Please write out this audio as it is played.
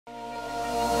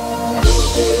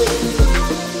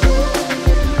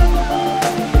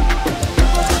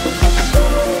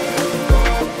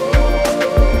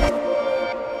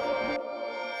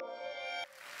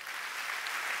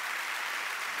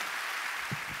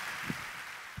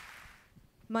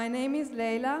My name is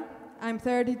Leila. I'm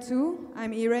 32.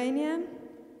 I'm Iranian.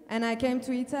 And I came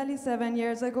to Italy 7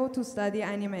 years ago to study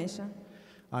animation.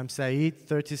 I'm Saeed,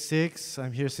 36.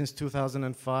 I'm here since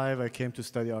 2005. I came to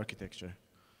study architecture.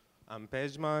 I'm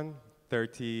Pejman,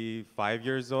 35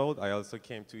 years old. I also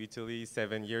came to Italy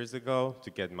 7 years ago to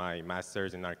get my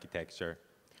master's in architecture.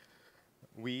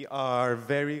 We are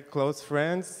very close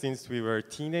friends since we were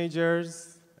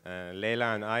teenagers.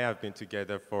 Leila and I have been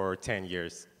together for 10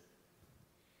 years.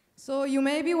 So you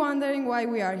may be wondering why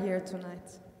we are here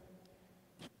tonight.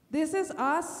 This is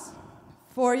us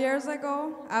 4 years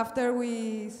ago after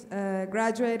we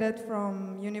graduated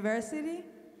from university.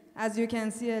 As you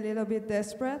can see, a little bit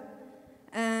desperate.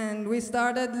 And we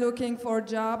started looking for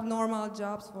normal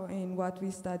jobs in what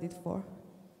we studied for.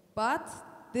 But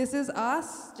this is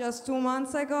us just 2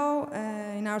 months ago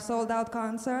in our sold-out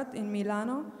concert in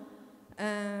Milano.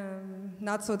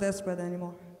 Not so desperate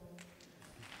anymore.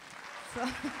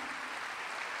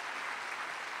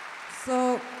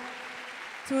 So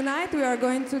tonight we are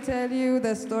going to tell you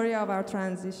the story of our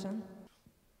transition.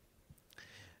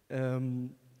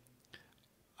 When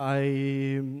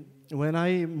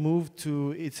I moved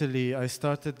to Italy, I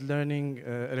started learning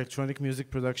electronic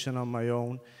music production on my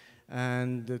own.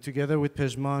 And together with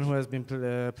Pejman, who has been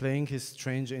playing his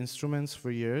strange instruments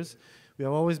for years, we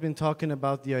have always been talking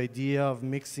about the idea of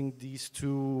mixing these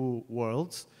two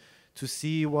worlds to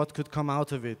see what could come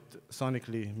out of it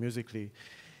sonically, musically.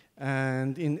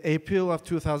 And in April of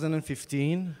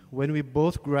 2015, when we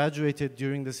both graduated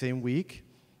during the same week,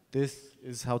 this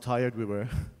is how tired we were.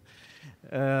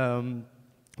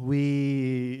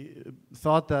 We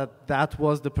thought that that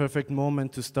was the perfect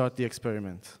moment to start the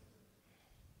experiment.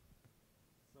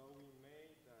 So we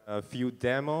made a few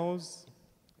demos,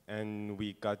 and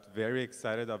we got very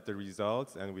excited of the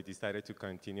results, and we decided to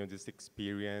continue this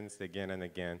experience again and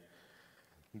again.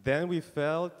 Then we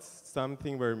felt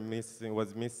something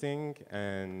was missing,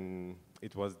 and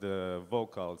it was the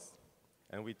vocals.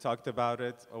 And we talked about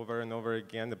it over and over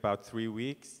again, about 3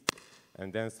 weeks,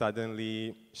 and then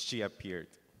suddenly she appeared.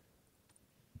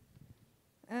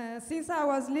 Since I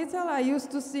was little, I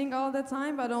used to sing all the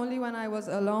time, but only when I was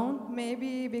alone,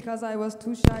 maybe because I was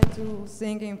too shy to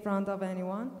sing in front of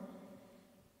anyone.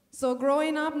 So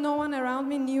growing up, no one around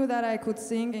me knew that I could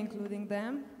sing, including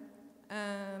them.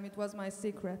 It was my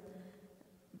secret.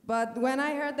 But when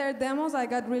I heard their demos, I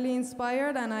got really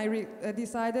inspired, and I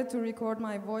decided to record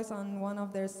my voice on one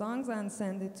of their songs and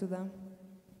send it to them.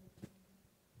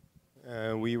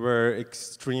 We were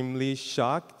extremely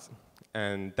shocked,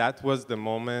 and that was the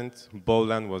moment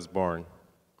BowLand was born.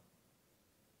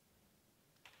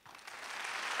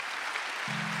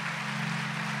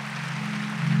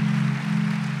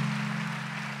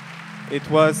 It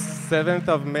was 7th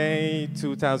of May,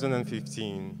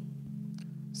 2015.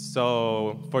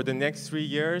 So for the next 3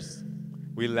 years,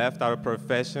 we left our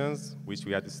professions, which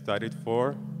we had studied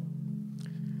for.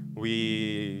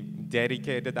 We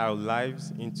dedicated our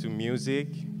lives into music.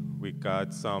 We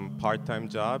got some part-time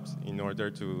jobs in order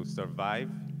to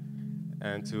survive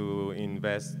and to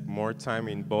invest more time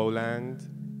in BowLand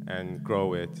and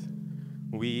grow it.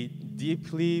 We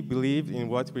deeply believed in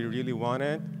what we really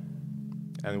wanted,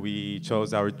 and we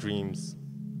chose our dreams.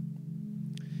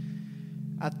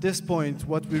 At this point,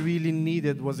 what we really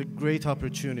needed was a great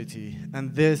opportunity,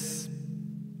 and this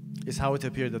is how it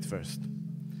appeared at first.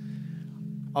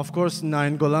 Of course,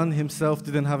 Nainggolan himself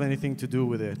didn't have anything to do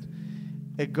with it.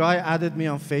 A guy added me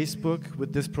on Facebook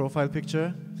with this profile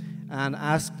picture and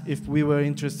asked if we were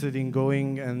interested in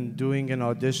going and doing an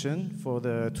audition for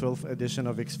the 12th edition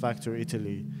of X Factor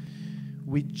Italy.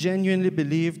 We genuinely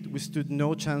believed we stood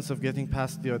no chance of getting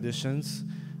past the auditions.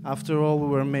 After all, we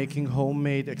were making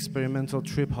homemade experimental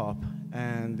trip-hop,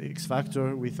 and X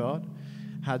Factor, we thought,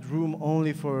 had room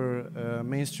only for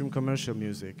mainstream commercial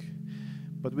music.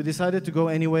 But we decided to go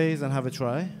anyways and have a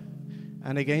try.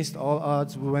 And against all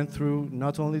odds, we went through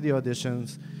not only the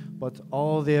auditions, but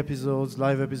all the episodes,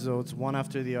 live episodes, one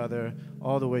after the other,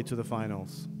 all the way to the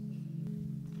finals.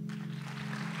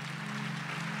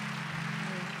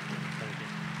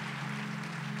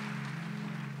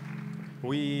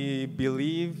 We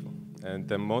believe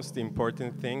the most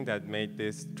important thing that made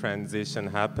this transition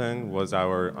happen was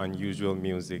our unusual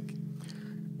music.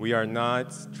 We are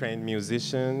not trained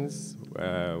musicians.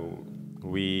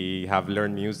 We have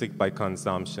learned music by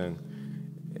consumption.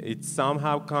 It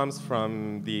somehow comes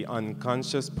from the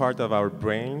unconscious part of our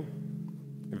brain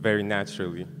very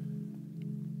naturally.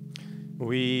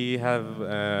 We have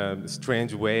a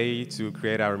strange way to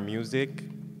create our music.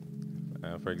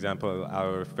 For example,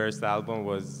 our first album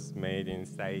was made in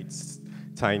Said's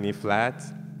tiny flat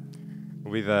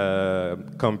with a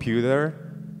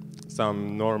computer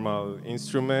some normal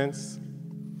instruments,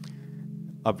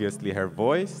 obviously her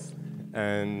voice,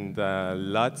 and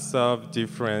lots of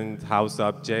different house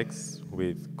objects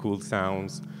with cool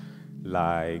sounds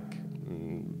like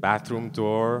bathroom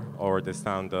door or the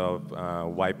sound of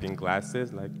wiping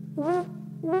glasses, like,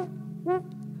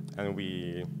 and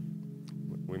we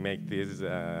make this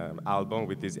album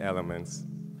with these elements.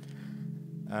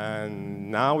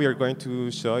 And now we are going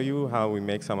to show you how we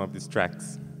make some of these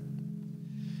tracks.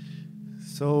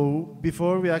 So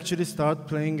before we actually start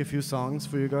playing a few songs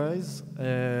for you guys,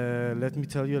 let me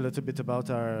tell you a little bit about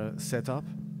our setup.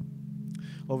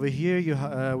 Over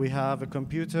here we have a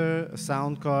computer, a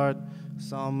sound card,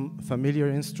 some familiar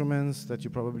instruments that you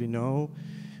probably know.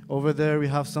 Over there we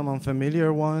have some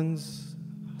unfamiliar ones,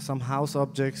 some house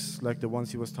objects like the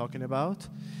ones he was talking about.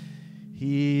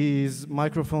 His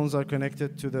microphones are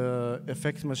connected to the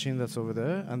effect machine that's over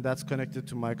there, and that's connected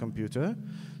to my computer.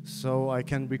 So I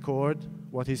can record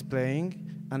what he's playing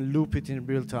and loop it in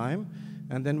real time.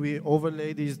 And then we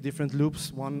overlay these different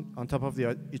loops, one on top of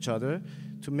each other,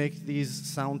 to make these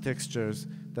sound textures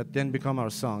that then become our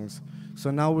songs.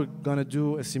 So now we're gonna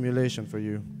do a simulation for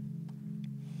you.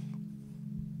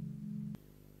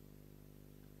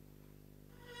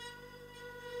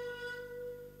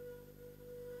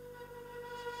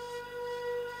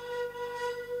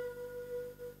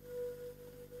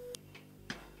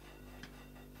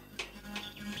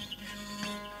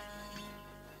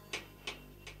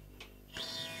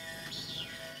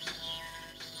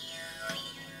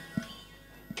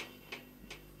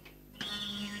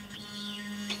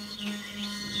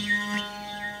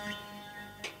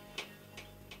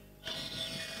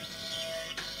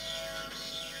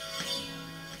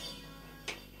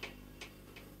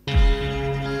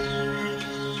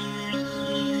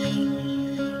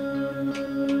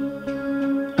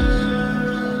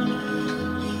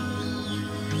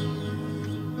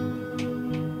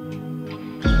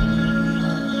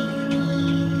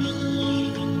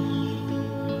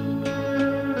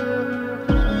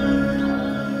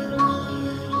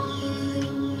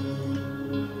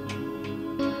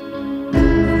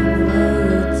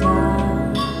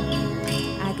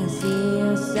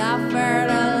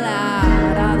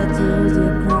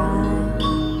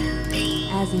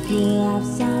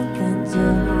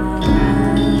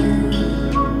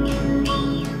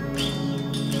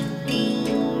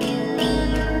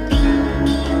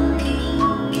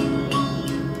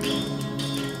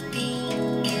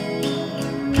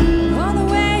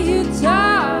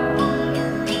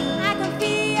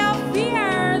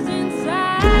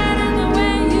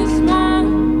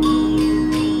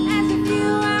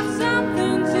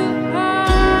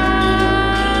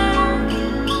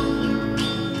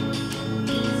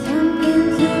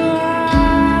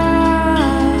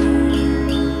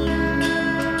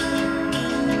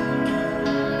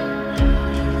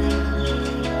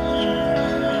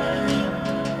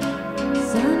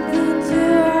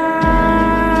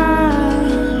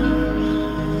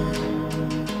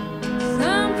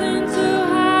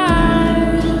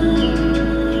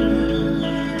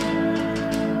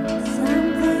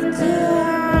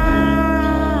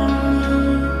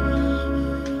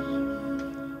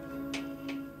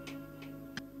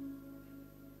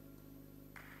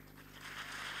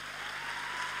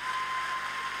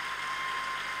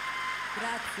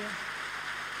 Grazie.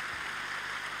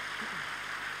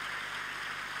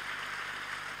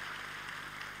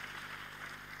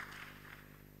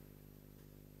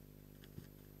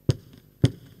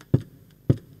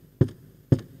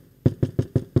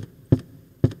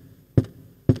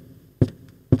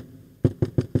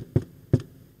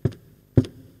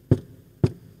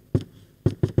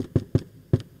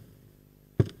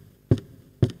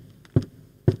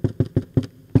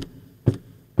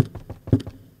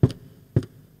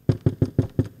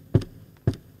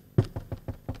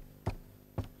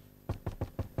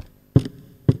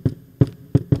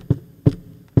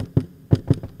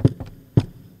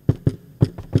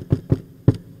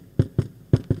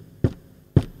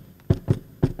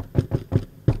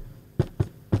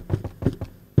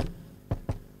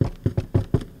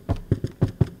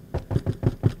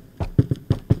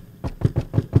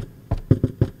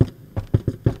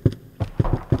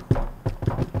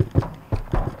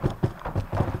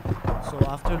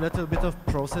 After a little bit of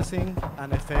processing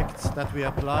and effects that we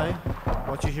apply,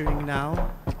 what you're hearing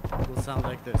now will sound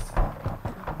like this.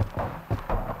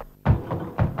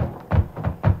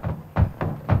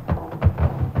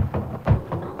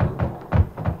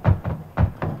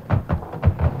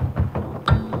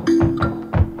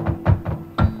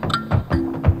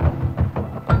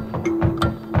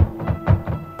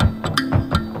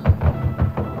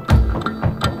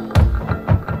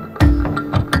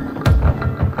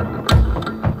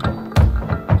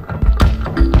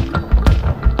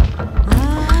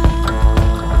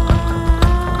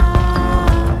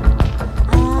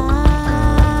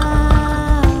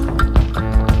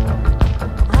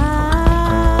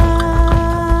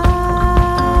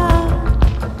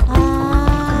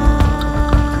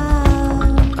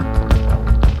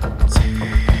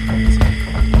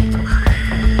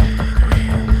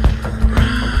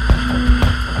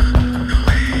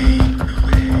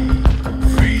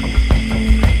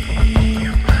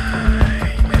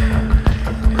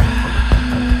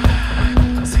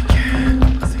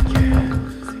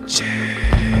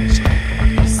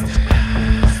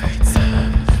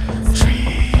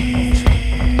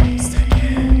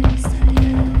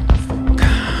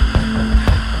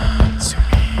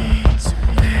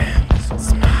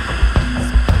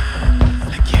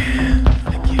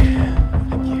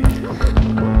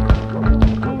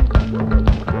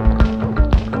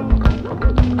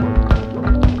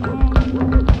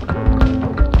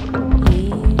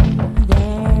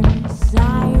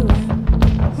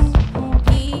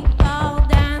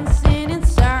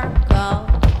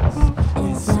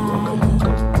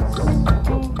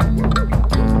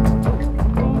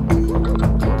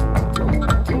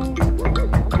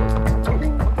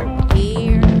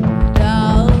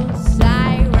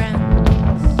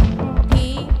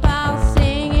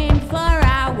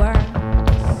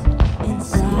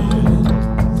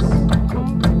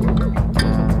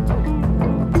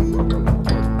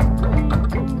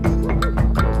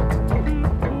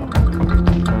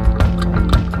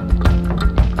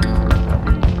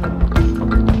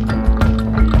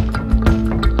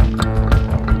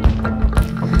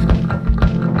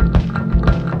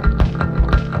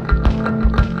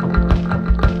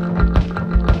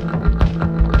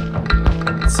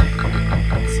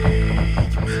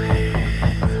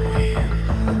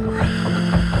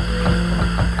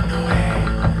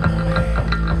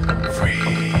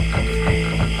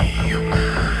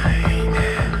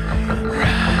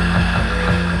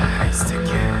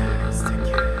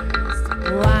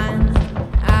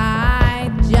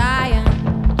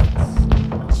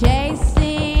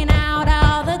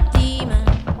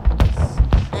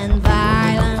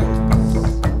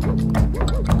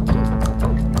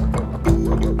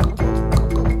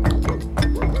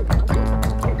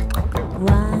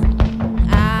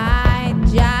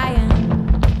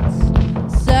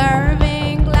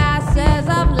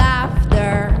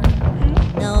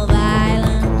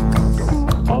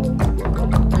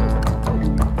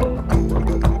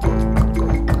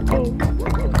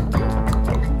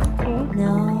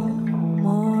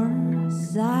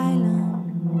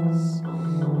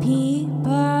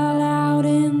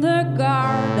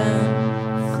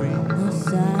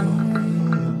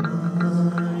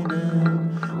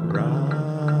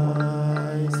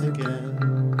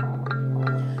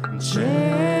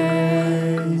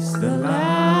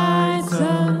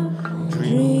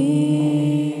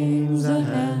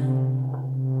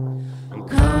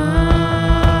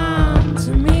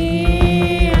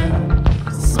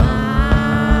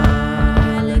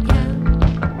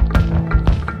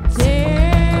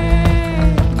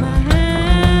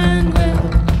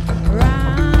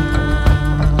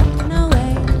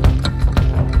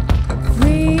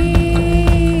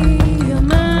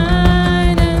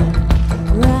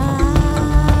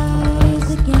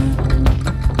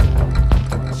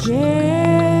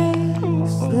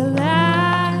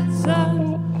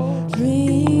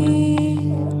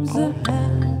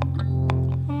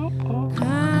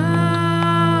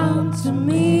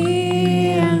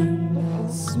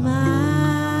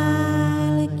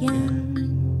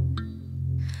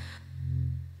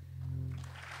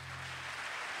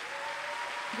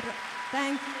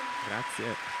 Thank you.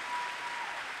 Grazie.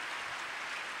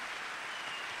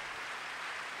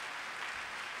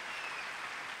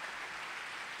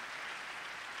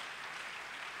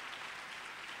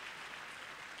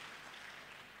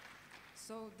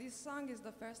 So this song is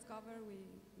the first cover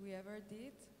we ever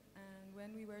did, and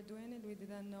when we were doing it, we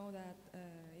didn't know that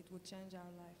it would change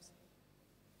our lives.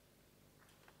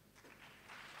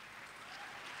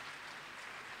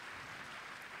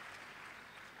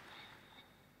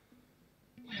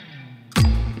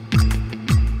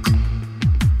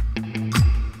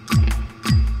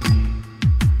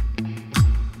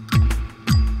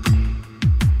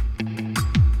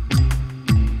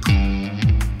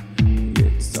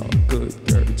 It's all good,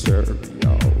 girl, turn me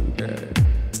on, yeah.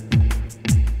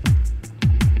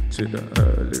 To the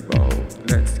early morn,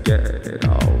 let's get it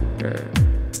on, yeah.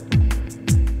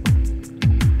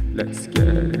 Let's get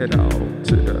it on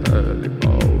to the early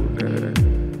morn, yeah.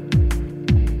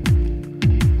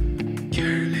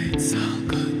 Girl, it's all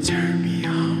good, turn me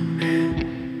on, yeah.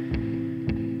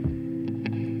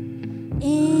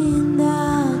 In the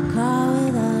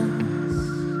corridors,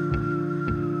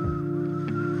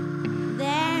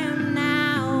 them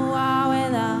now are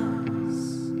with us.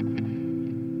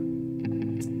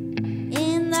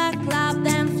 In the club,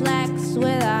 them flex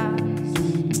with us.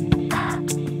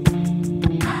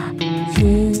 To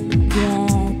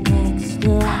get next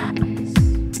to us,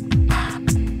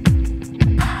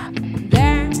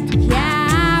 them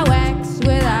can't wax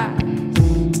with us.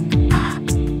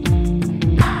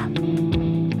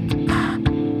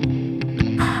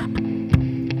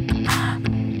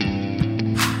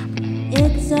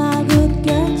 It's a good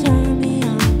girl, turn me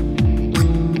on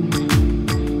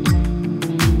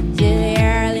till the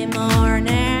early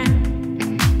morning.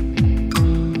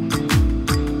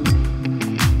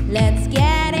 Let's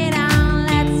get it on,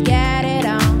 let's get it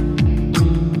on.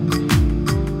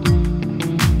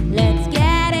 Let's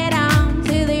get it on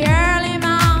till the early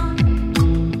morn.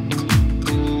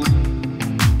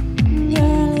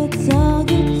 Girl, it's all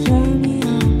good, turn me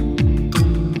on.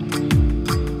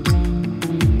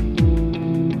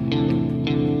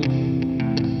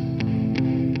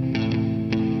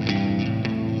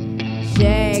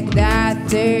 Shake that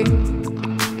thing,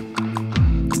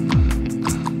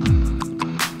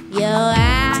 yo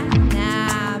Annabella.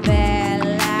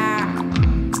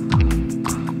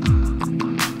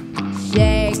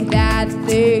 Shake that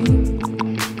thing,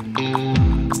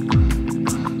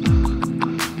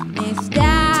 Miss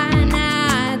Donna,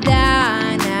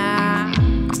 Donna.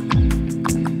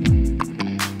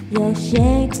 Yo,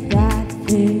 shake that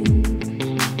thing.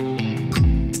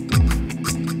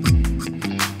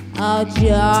 Oh,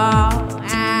 Joanna,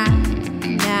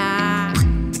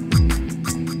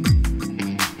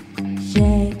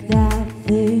 shake that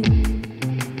thing.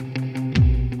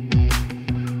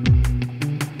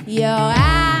 Yo,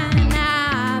 Annabella.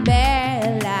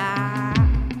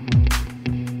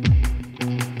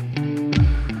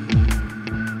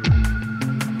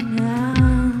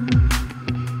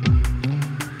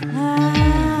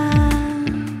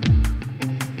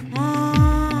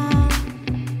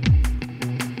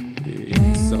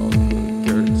 It's all good,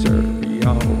 girl, turn me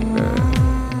on, yeah.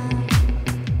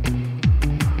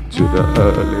 To the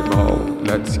early morn,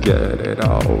 let's get it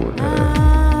on, yeah.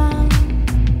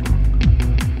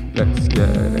 Let's get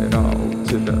it on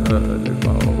to the early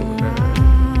morn, yeah.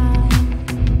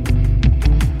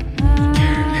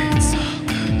 Girl, it's all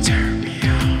good, turn me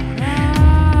on,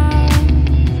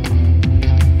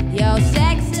 Yo,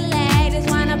 sexy ladies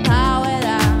wanna power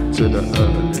up to the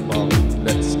early morn,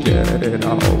 let's get it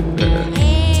on, yeah.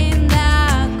 in the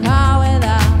car with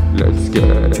us. Let's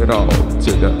get it on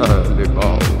to the early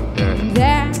morn, yeah.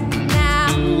 They're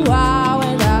now are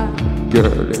with us.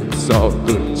 Girl, it's all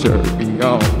good, turn me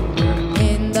on, yeah.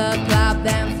 In the club,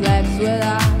 them flex with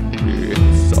us.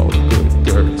 It's all good,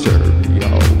 girl, turn me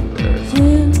on, yeah. To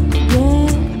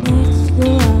get next to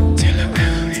us. Till the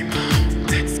early morn,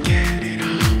 let's get it on.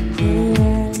 Till the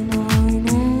early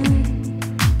morning.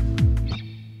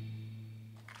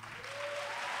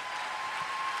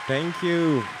 Thank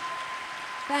you.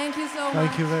 Thank you so much.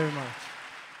 Thank you very much.